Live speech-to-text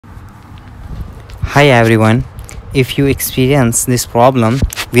Hi everyone. If you experience this problem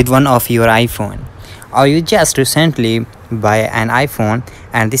with one of your iPhone or you just recently buy an iPhone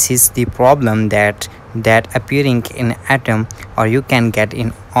and this is the problem that appearing in Atom or you can get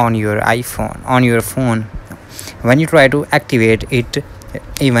in on your iPhone on your phone when you try to activate it,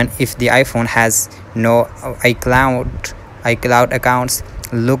 even if the iPhone has no iCloud accounts.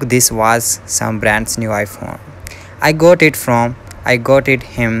 Look, this was some brand new iPhone. I got it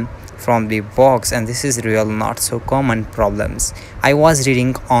him from the box, and this is real not so common problems. I was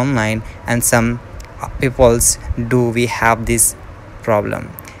reading online and some people's do we have this problem.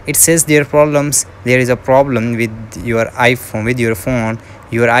 It says there is a problem with your phone.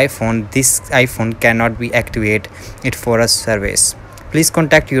 Your iPhone, this iPhone cannot be activate it for a service. Please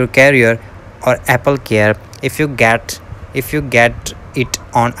contact your carrier or Apple Care. If you get it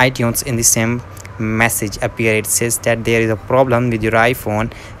on iTunes, in the same message appear it says that there is a problem with your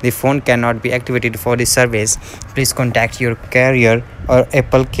iPhone, the phone cannot be activated for the service. Please contact your carrier or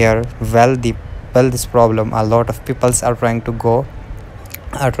Apple Care. This problem a lot of peoples are trying to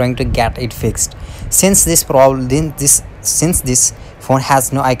get it fixed. Since this phone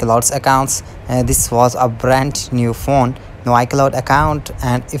has no iCloud accounts, this was a brand new phone, no iCloud account,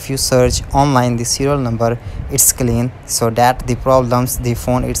 and if you search online the serial number, it's clean, so that the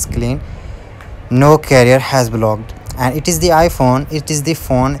phone is clean, no carrier has blocked, and it is the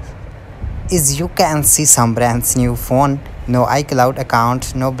phone is you can see some brands new phone, no iCloud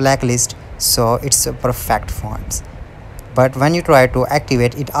account, no blacklist, so it's a perfect phone. But when you try to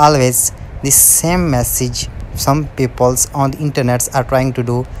activate it, always the same message. Some peoples on the internet are trying to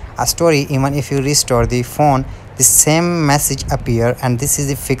do a story. Even if you restore the phone, the same message appear, and this is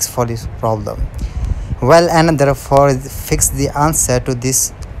the fix for this problem. Well, and therefore fix the answer to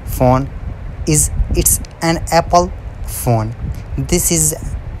this phone is it's an Apple phone. This is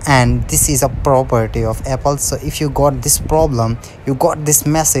a property of Apple. So if you got this problem, you got this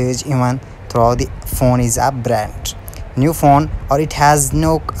message even though the phone is a brand new phone or it has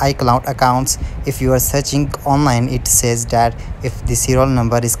no iCloud accounts. If you are searching online, it says that if the serial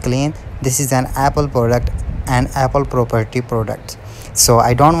number is clean, this is an Apple product, an Apple property product. So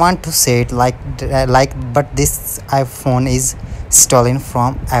I don't want to say it but this iPhone is stolen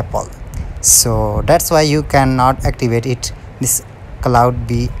from Apple, so that's why you cannot activate it. This cloud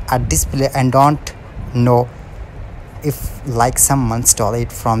be a display and don't know if someone stole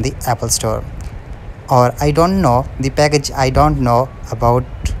it from the Apple store, or I don't know the package, I don't know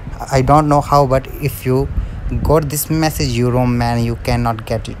how, but if you got this message, you wrong man, you cannot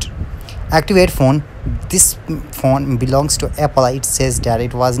get it. Activate phone. This phone belongs to Apple. It says that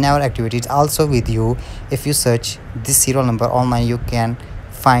it was never activated, also with you. If you search this serial number online, you can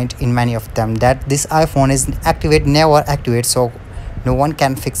find in many of them that this iPhone is never activate, so no one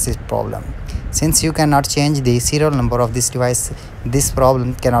can fix this problem. Since you cannot change the serial number of this device, this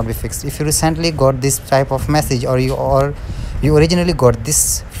problem cannot be fixed. If you recently got this type of message or you originally got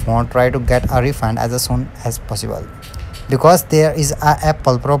this phone, try to get a refund as soon as possible, because there is a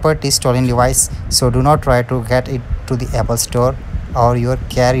Apple property stolen device. So do not try to get it to the Apple store or your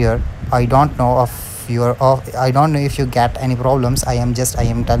carrier. I don't know if you get any problems. I am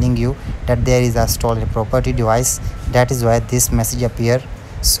telling you that there is a stolen property device. That is why this message appear.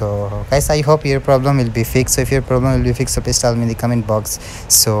 So guys, I hope your problem will be fixed. So if your problem will be fixed, so please tell me in the comment box.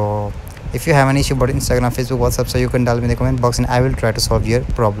 So if you have an issue about Instagram, Facebook, WhatsApp, so you can tell me in the comment box and I will try to solve your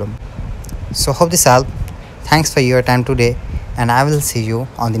problem. So hope this helped. Thanks for your time today, and I will see you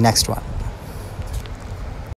on the next one.